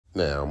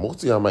Now,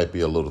 most of y'all might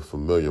be a little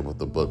familiar with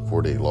the book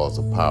 48 Laws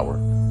of Power,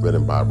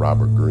 written by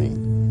Robert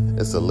Greene.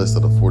 It's a list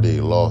of the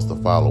 48 laws to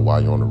follow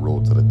while you're on the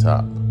road to the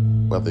top,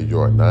 whether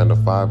you're a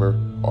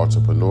 9-to-5er,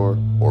 entrepreneur,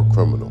 or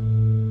criminal.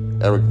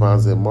 Eric Von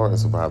Zant Martin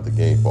survived the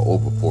game for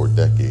over 4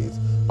 decades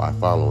by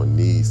following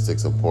these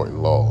 6 important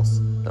laws.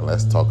 Now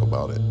let's talk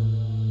about it.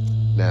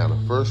 Now,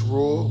 the first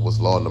rule was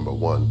law number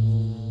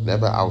 1,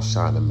 never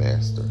outshine a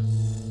master.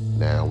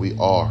 Now, we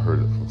all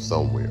heard it from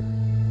somewhere.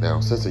 Now,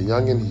 since a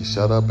youngin', he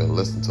shut up and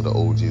listened to the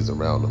OGs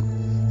around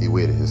him. He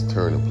waited his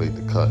turn and played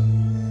the cut.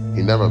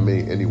 He never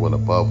made anyone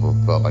above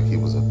him felt like he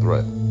was a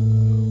threat.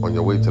 On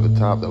your way to the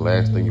top, the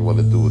last thing you want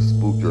to do is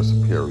spook your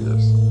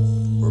superiors.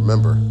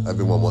 Remember,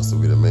 everyone wants to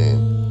be the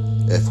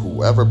man. If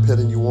whoever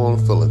pitting you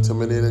on feel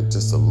intimidated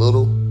just a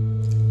little,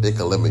 they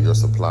can limit your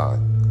supply.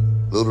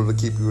 Little to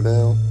keep you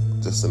down,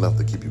 just enough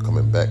to keep you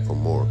coming back for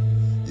more.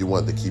 You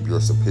want to keep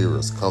your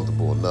superiors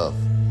comfortable enough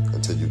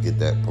until you get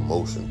that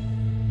promotion.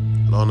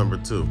 Law number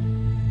 2,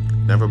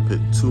 never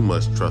put too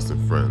much trust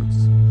in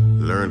friends.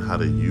 Learn how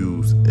to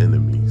use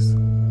enemies.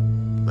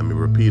 Let me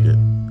repeat it.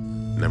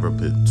 Never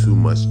put too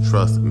much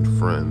trust in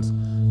friends.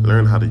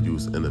 Learn how to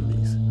use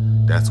enemies.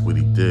 That's what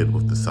he did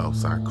with the South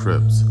Side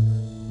Crips.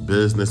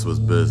 Business was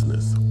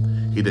business.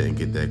 He didn't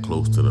get that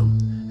close to them.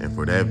 And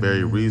for that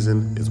very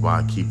reason is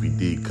why Keefe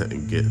D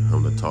couldn't get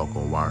him to talk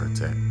on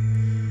Wiretap.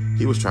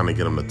 He was trying to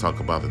get him to talk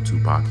about the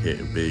Tupac hit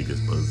in Vegas,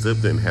 but Zip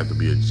didn't have to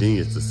be a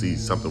genius to see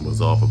something was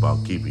off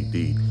about Keefe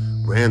D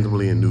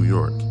randomly in New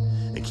York.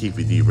 And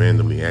Keefe D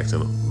randomly asked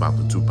him about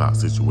the Tupac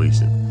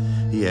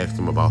situation. He asked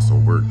him about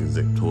some work and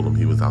Zip told him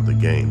he was out the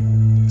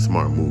game.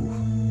 Smart move.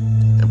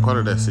 And part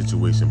of that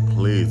situation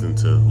plays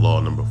into law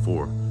number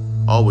 4.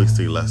 Always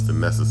say less than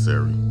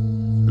necessary.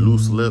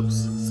 Loose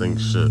lips sink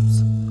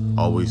ships.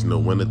 Always know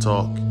when to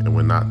talk and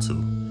when not to.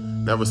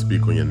 Never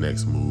speak on your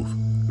next move.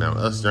 Now,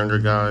 us younger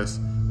guys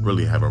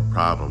really have a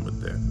problem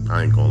with that.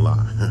 I ain't gonna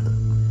lie.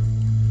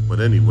 But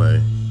anyway,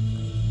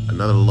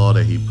 another law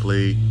that he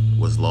played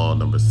was law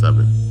number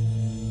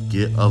 7.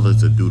 Get others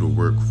to do the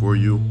work for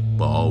you,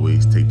 but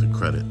always take the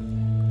credit.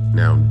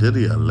 Now,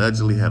 Diddy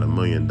allegedly had $1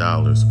 million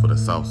for the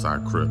South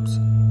Side Crips,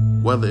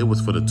 whether it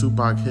was for the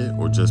Tupac hit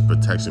or just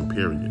protection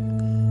period.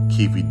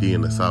 Keefe D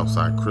and the South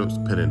Side Crips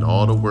put in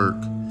all the work,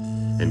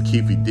 and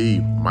Keefe D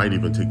might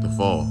even take the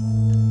fall.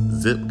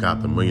 Zip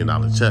got the $1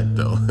 million check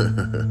though.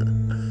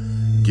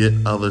 Get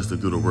others to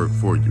do the work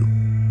for you,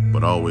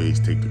 but always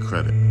take the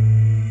credit.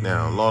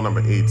 Now, law number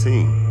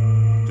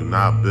 18, do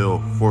not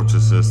build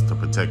fortresses to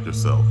protect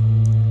yourself.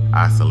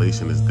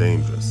 Isolation is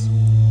dangerous.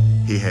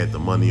 He had the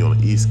money on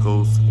the East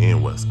Coast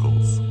and West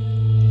Coast,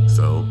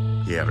 so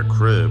he had a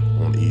crib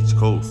on each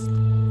coast.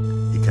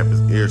 He kept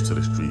his ears to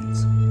the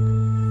streets.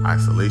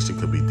 Isolation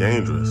could be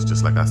dangerous,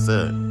 just like I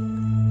said.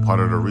 Part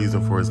of the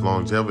reason for his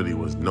longevity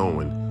was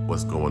knowing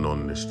what's going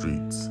on in the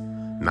streets,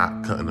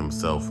 not cutting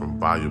himself from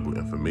valuable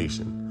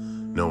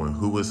information, knowing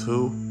who is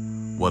who,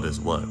 what is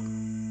what.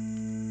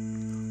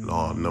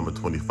 Law number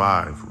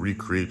 25,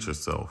 recreate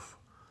yourself.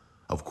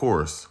 Of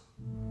course,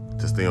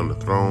 to stay on the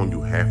throne,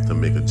 you have to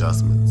make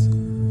adjustments.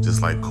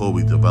 Just like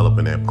Kobe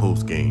developing that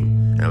post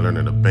game and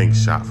learning a bank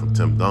shot from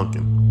Tim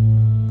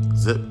Duncan.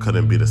 Zip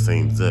couldn't be the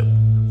same Zip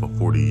for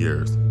 40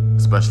 years,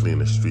 especially in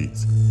the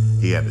streets.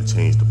 He had to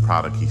change the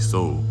product he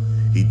sold.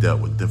 He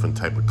dealt with different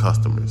type of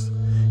customers.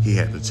 He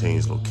had to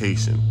change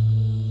location.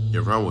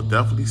 Your run will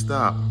definitely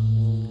stop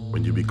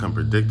when you become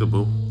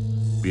predictable,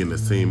 being the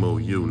same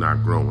old you,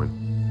 not growing.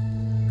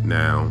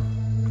 Now,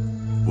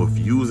 with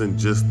using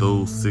just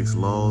those 6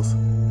 laws,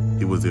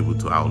 he was able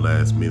to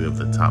outlast many of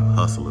the top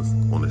hustlers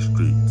on the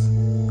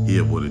streets. He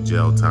avoided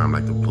jail time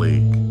like the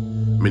plague.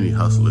 Many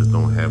hustlers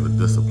don't have the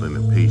discipline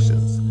and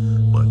patience,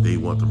 but they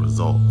want the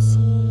results.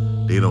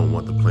 They don't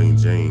want the plain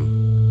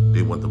Jane.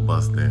 They want the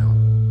bust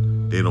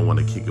down. They don't want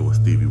to kick it with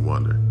Stevie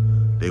Wonder.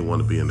 They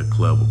want to be in the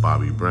club with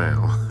Bobby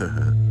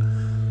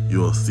Brown.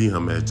 You'll see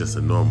him as just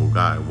a normal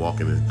guy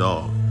walking his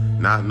dog,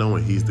 not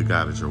knowing he's the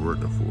guy that you're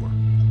working for.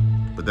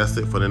 But that's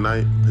it for the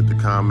night. Hit the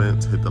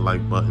comments, hit the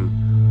like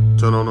button,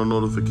 turn on the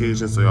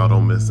notifications so y'all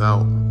don't miss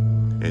out.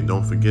 And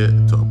don't forget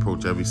to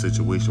approach every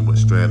situation with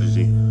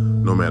strategy,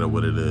 no matter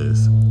what it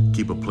is.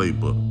 Keep a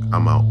playbook.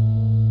 I'm out.